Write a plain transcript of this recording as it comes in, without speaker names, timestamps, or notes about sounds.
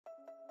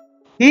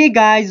Hey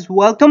guys,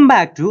 welcome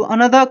back to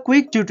another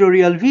quick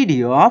tutorial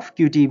video of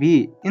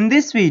QTV. In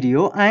this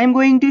video, I am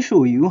going to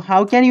show you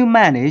how can you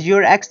manage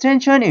your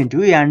extension into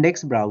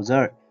Yandex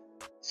Browser.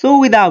 So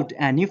without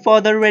any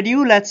further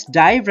ado, let's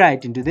dive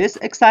right into this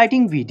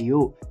exciting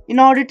video. In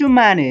order to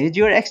manage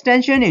your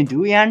extension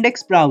into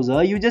Yandex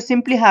Browser, you just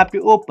simply have to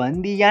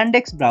open the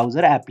Yandex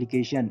Browser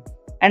application.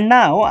 And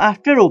now,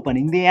 after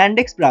opening the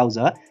Yandex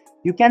Browser,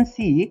 you can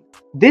see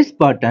this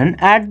button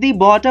at the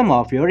bottom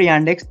of your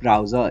Yandex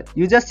Browser.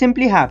 You just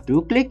simply have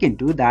to click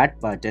into that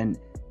button.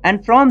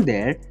 And from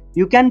there,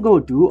 you can go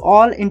to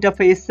all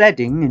interface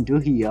setting into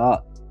here.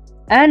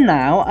 And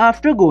now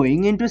after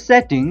going into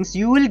settings,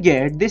 you will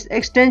get this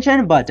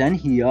extension button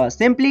here.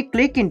 Simply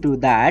click into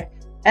that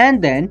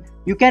and then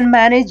you can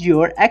manage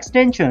your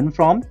extension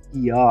from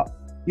here.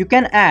 You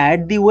can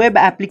add the web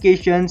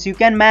applications, you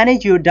can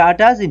manage your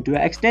data into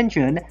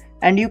extension,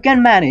 and you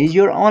can manage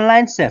your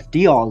online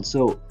safety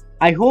also.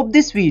 I hope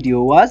this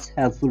video was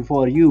helpful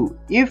for you.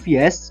 If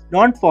yes,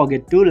 don't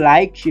forget to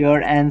like,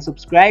 share and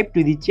subscribe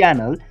to the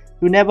channel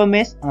to never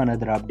miss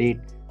another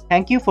update.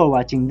 Thank you for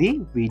watching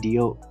the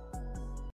video.